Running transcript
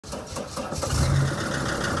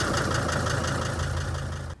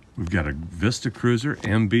We've got a Vista Cruiser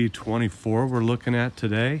MB24 we're looking at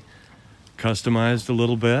today. Customized a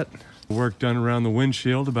little bit. Work done around the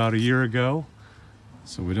windshield about a year ago,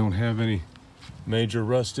 so we don't have any major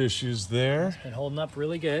rust issues there. It's been holding up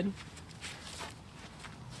really good.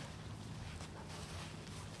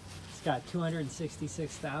 It's got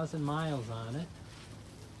 266,000 miles on it.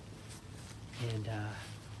 And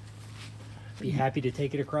be happy to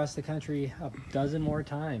take it across the country a dozen more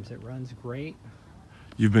times. It runs great.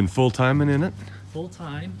 You've been full-timing in it?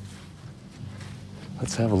 Full-time.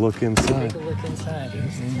 Let's have a look inside. Take a look inside.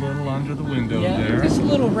 There's a little under the window there. There's a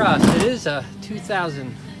little rust. It is a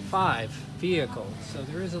 2005 vehicle, so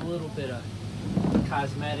there is a little bit of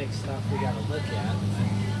cosmetic stuff we got to look at.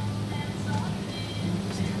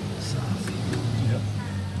 Yep.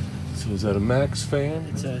 So is that a Max fan?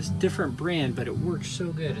 It's a different brand, but it works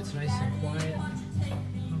so good. It's nice and quiet.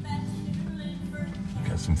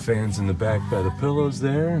 Got some fans in the back by the pillows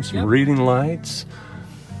there, and some reading lights.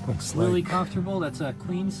 Looks really like comfortable. That's a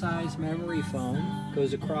queen size memory foam.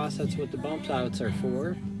 Goes across, that's what the bump outs are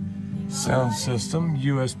for. Sound system,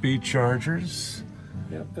 USB chargers.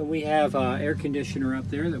 Yep, and we have air conditioner up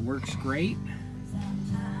there that works great.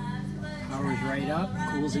 Powers right up,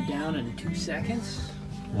 cools it down in 2 seconds.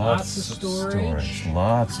 Lots of storage.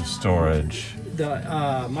 Lots of storage.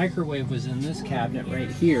 The microwave was in this cabinet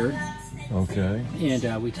right here. Okay.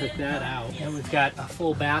 And we took that out. And we've got a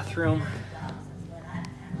full bathroom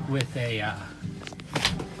with a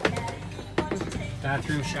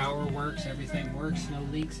bathroom shower works, everything works, no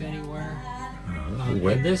leaks anywhere.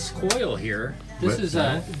 And this coil here, this is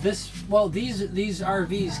these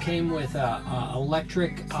RVs came with a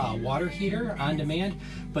electric water heater on demand,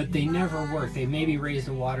 but they never work. They maybe raise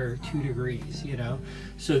the water 2 degrees, you know.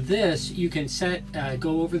 So this you can set,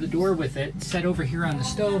 go over the door with it, set over here on the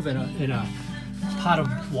stove in a pot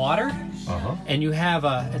of water, and you have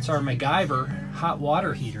it's our MacGyver hot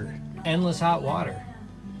water heater, endless hot water,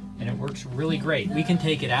 and it works really great. We can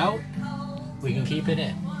take it out, we can keep it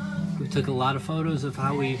in. We took a lot of photos of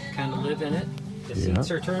how we kind of live in it. The seats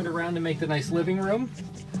are turned around to make the nice living room.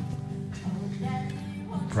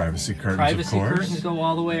 Privacy curtains, Privacy of course. curtains go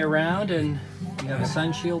all the way around, and you have a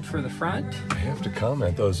sun shield for the front. I have to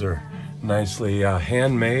comment, those are nicely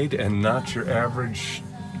handmade and not your average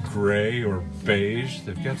gray or beige.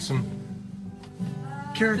 They've got some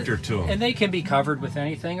character to them. And they can be covered with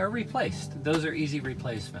anything or replaced. Those are easy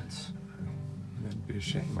replacements. That'd be a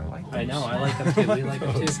shame. I like those. I know, I like them too. We like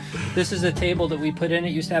them too. This is a table that we put in.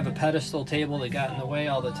 It used to have a pedestal table that got in the way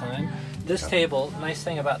all the time. This table, nice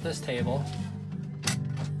thing about this table,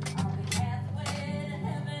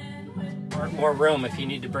 more room if you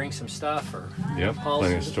need to bring some stuff or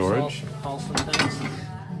plenty of storage. Haul some things.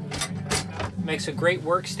 Makes a great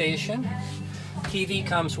workstation. TV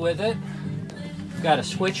comes with it. We've got a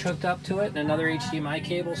switch hooked up to it and another HDMI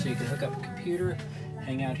cable, so you can hook up a computer,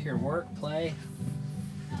 hang out here, work, play.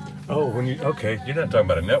 Oh, you're not talking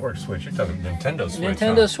about a network switch, you're talking Nintendo Switch.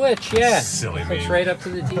 Nintendo Switch, yeah. Silly me. Hooks right up to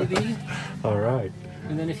the TV. All right.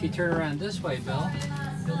 And then if you turn around this way, Bill,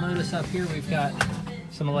 you'll notice up here we've got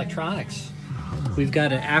some electronics. We've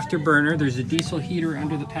got an Afterburner. There's a diesel heater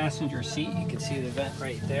under the passenger seat. You can see the vent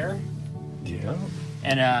right there. Yeah.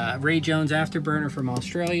 And a Ray Jones Afterburner from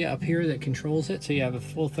Australia up here that controls it, so you have a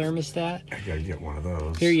full thermostat. I gotta get one of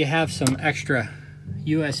those. Here you have some extra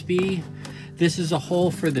USB. This is a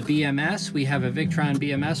hole for the BMS. We have a Victron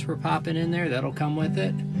BMS we're popping in there. That'll come with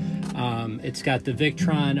it. It's got the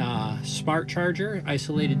Victron smart charger,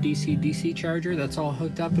 isolated DC-DC charger. That's all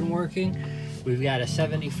hooked up and working. We've got a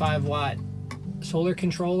 75-watt solar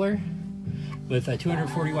controller with a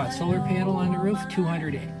 240-watt solar panel on the roof,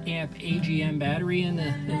 200-amp AGM battery in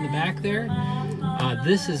the back there.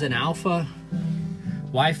 This is an Alfa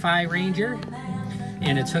Wi-Fi Ranger,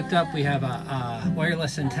 and it's hooked up. We have a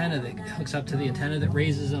wireless antenna that hooks up to the antenna that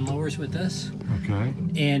raises and lowers with this. Okay.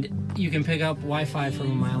 And you can pick up Wi-Fi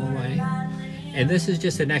from a mile away. And this is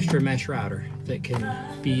just an extra mesh router that can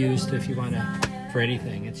be used if you want to, for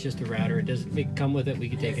anything. It's just a router. It doesn't come with it. We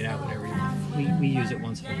can take it out whenever you want. We use it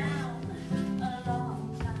once in a while.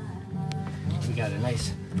 We got a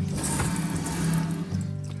nice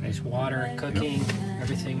water, cooking,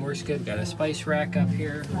 everything works good. We've got a spice rack up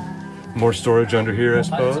here. More storage under here, I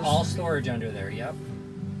suppose? It's all storage under there, yep.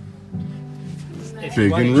 If Big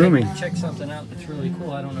you want and to roomy. check something out that's really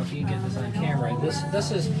cool, I don't know if you can get this on camera.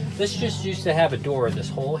 This just used to have a door, this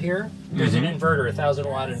hole here. There's an inverter, a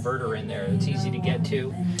 1,000-watt inverter in there. It's easy to get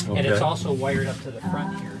to. And it's also wired up to the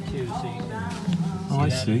front here too, so you can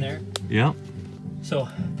see that in there. Yeah. So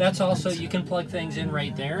that's also, you can plug things in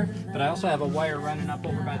right there, but I also have a wire running up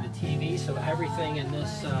over by the TV, so everything in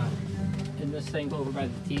in this thing over by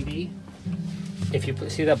the TV. If you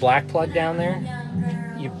see that black plug down there,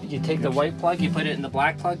 you take the white plug, you put it in the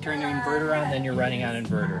black plug, turn the inverter on, then you're running on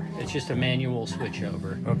inverter. It's just a manual switch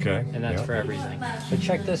over. Okay. And that's for everything. But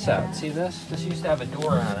check this out. See this? This used to have a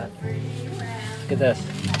door on it. Look at this.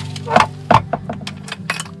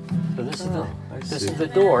 So this is the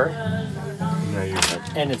door.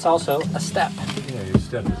 And it's also a step. Yeah, your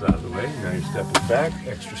step is out of the way. Now your step is back.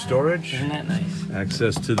 Extra storage. Isn't that nice?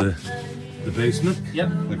 Access to the basement. Yep.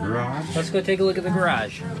 The garage. Let's go take a look at the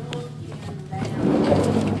garage.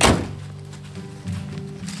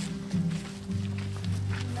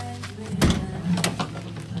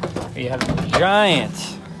 You have a giant,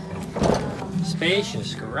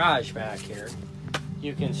 spacious garage back here.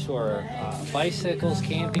 You can store bicycles,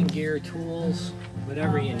 camping gear, tools,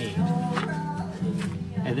 whatever you need.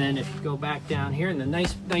 And then if you go back down here, and the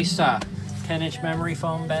nice 10-inch memory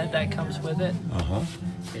foam bed that comes with it.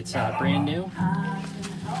 It's brand new.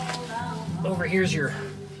 Over here's your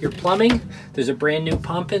plumbing. There's a brand new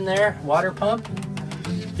pump in there, water pump.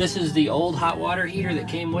 This is the old hot water heater that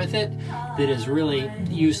came with it that is really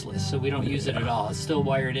useless, so we don't use it at all. It's still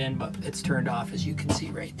wired in, but it's turned off, as you can see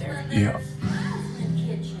right there. Yeah.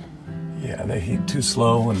 Yeah, they heat too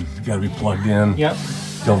slow and got to be plugged in. Yep.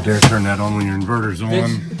 Don't dare turn that on when your inverter's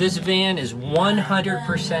on. This van is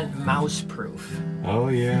 100% mouse proof. Oh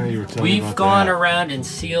yeah, you were telling me about We've gone that. around and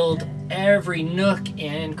sealed every nook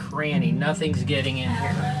and cranny. Nothing's getting in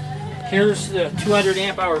here. Here's the 200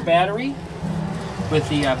 amp hour battery with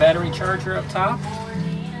the battery charger up top.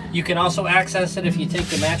 You can also access it if you take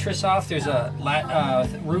the mattress off. There's a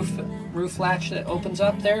roof latch that opens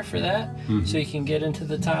up there for that, so you can get into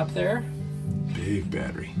the top there. Big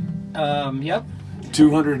battery. Yep.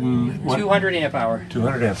 200 and what? 200 amp hour.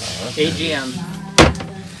 200 amp hour. Okay.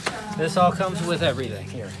 AGM. This all comes with everything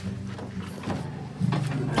here.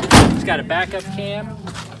 It's got a backup cam.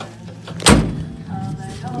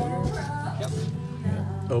 Yep.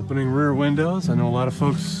 Opening rear windows. I know a lot of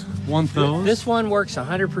folks want those. This one works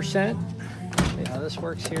 100%. See how this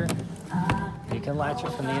works here? You can latch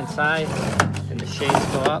it from the inside and the shades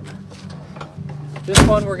go up. This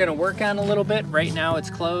one we're going to work on a little bit. Right now it's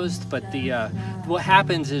closed, but what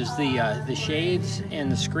happens is the shades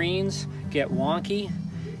and the screens get wonky,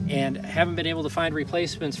 and haven't been able to find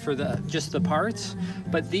replacements for just the parts.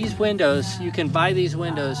 But these windows, you can buy these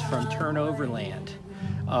windows from Turnoverland.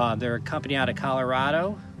 They're a company out of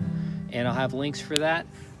Colorado, and I'll have links for that.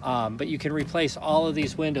 But you can replace all of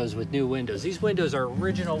these windows with new windows. These windows are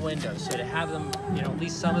original windows, so to have them, at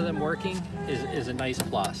least some of them working is a nice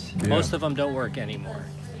plus. Yeah. Most of them don't work anymore.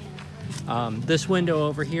 This window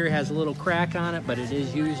over here has a little crack on it, but it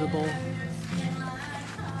is usable.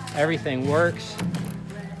 Everything works.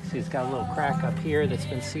 See, it's got a little crack up here that's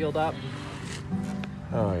been sealed up.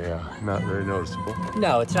 Oh yeah, not very noticeable.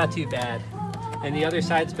 No, it's not too bad. And the other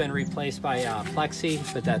side's been replaced by plexi,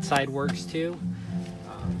 but that side works too.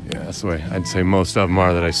 Yeah, that's the way I'd say most of them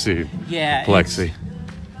are that I see. Yeah, plexi,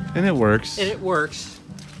 and it works. And it works.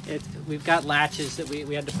 We've got latches that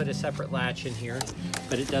we had to put a separate latch in here,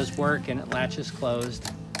 but it does work and it latches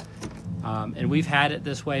closed. And we've had it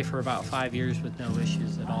this way for about 5 years with no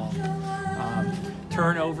issues at all.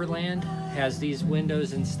 Turnoverland has these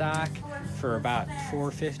windows in stock for about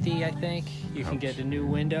 $450, I think. You can get a new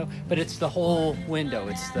window, but it's the whole window.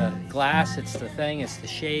 It's the glass, it's the thing, it's the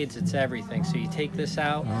shades, it's everything. So you take this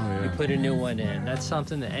out, you put a new one in. That's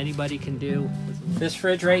something that anybody can do. This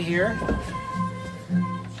fridge right here,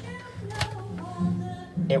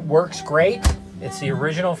 it works great. It's the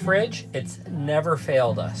original fridge. It's never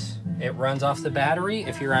failed us. It runs off the battery.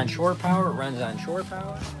 If you're on shore power, it runs on shore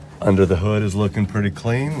power. Under the hood is looking pretty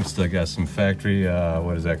clean. We still got some factory,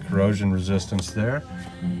 what is that, corrosion resistance there.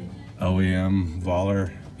 OEM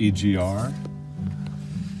Voller EGR.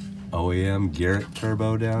 OEM Garrett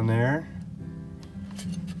turbo down there.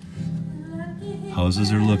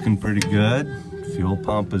 Hoses are looking pretty good. Fuel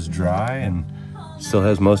pump is dry and still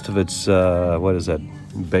has most of its, what is that,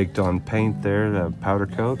 baked on paint there, the powder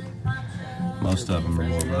coat. Most of them are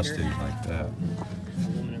more rusted like that.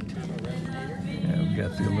 Yeah, we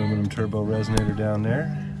got the aluminum turbo resonator down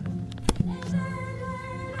there.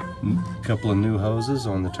 A couple of new hoses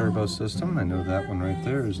on the turbo system. I know that one right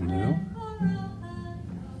there is new.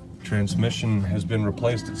 Transmission has been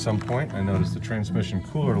replaced at some point. I noticed the transmission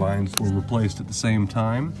cooler lines were replaced at the same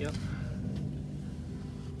time. Yep.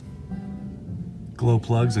 Glow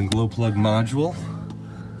plugs and glow plug module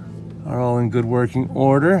are all in good working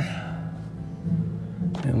order.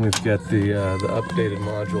 And we've got the updated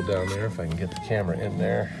module down there, if I can get the camera in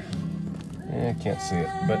there. I can't see it,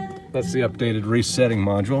 but that's the updated resetting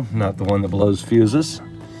module, not the one that blows fuses.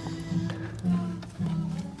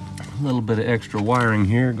 little bit of extra wiring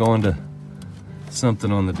here going to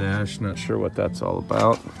something on the dash. Not sure what that's all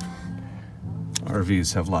about.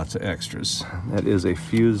 RVs have lots of extras. That is a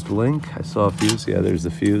fused link. I saw a fuse. Yeah, there's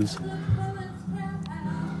the fuse.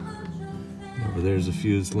 Over there's a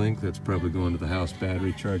fused link. That's probably going to the house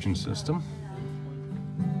battery charging system.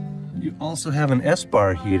 You also have an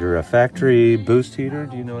S-bar heater, a factory boost heater.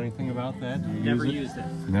 Do you know anything about that? Never used it.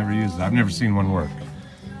 Never used it. I've never seen one work.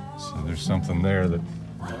 So there's something there that...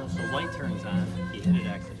 So the light turns on if you hit it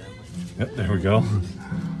accidentally. Yep, there we go.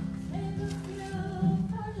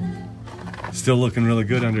 Still looking really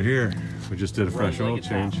good under here. We just did a fresh oil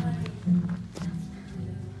change.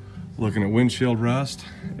 Looking at windshield rust.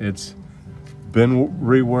 It's been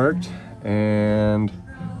reworked, and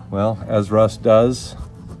well, as rust does,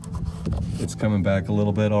 it's coming back a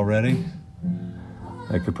little bit already.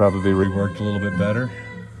 That could probably be reworked a little bit better.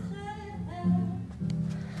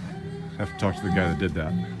 I have to talk to the guy that did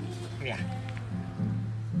that. Yeah.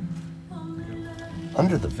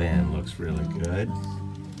 Under the van looks really good.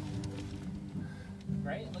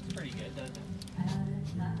 Right? It looks pretty good, doesn't it?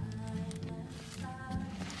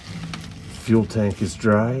 Fuel tank is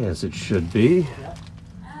dry, as it should be. Yep.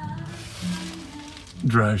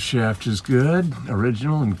 Drive shaft is good,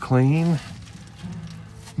 original and clean.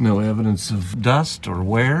 No evidence of dust or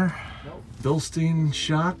wear. Nope. Bilstein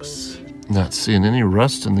shocks. Not seeing any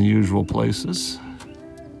rust in the usual places.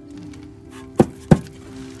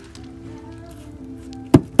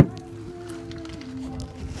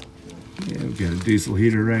 Yeah, we've got a diesel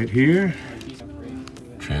heater right here.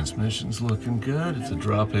 Transmission's looking good. It's a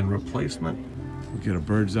drop-in replacement. We get a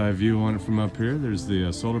bird's eye view on it from up here. There's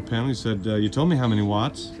the solar panel. You said, you told me how many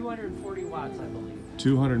watts? 240 watts, I believe.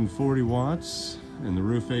 240 watts, and the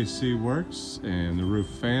roof AC works, and the roof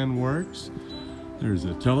fan works. There's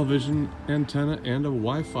a television antenna and a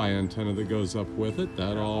Wi-Fi antenna that goes up with it.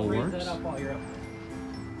 That all works. Raise that up while you're up.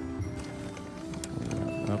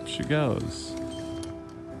 Up she goes.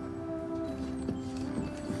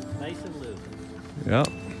 Nice and loose. Yep.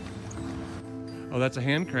 Oh, that's a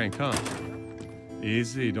hand crank, huh?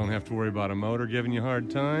 Easy, don't have to worry about a motor giving you a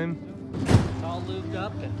hard time. It's all lubed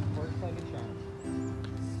up and works like a charm.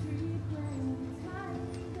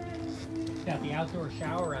 It's got the outdoor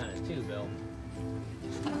shower on it too, Bill.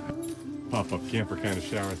 Pop-up camper kind of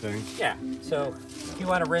shower thing. Yeah, so if you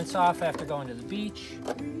want to rinse off after going to the beach.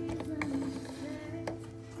 And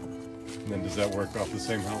then does that work off the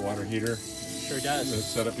same hot water heater? Sure does. The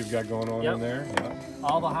setup you've got going on Yep. in there? Yeah.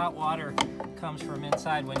 All the hot water comes from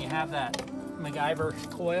inside. When you have that MacGyver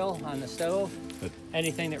coil on the stove,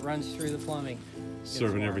 anything that runs through the plumbing.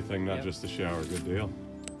 Serving warm. everything, not Yep. just the shower. Good deal.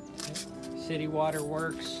 City water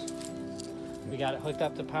works. We got it hooked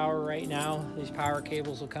up to power right now. These power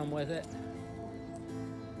cables will come with it.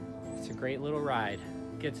 It's a great little ride.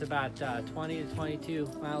 Gets about 20 to 22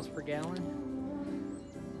 miles per gallon.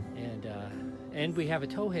 And we have a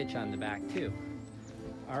tow hitch on the back too,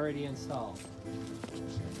 already installed.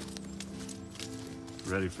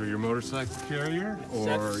 Ready for your motorcycle carrier or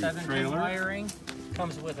your 7-pin trailer? wiring.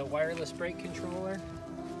 Comes with a wireless brake controller.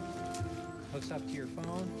 Hooks up to your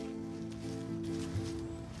phone.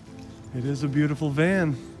 It is a beautiful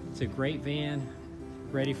van. It's a great van,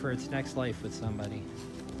 ready for its next life with somebody.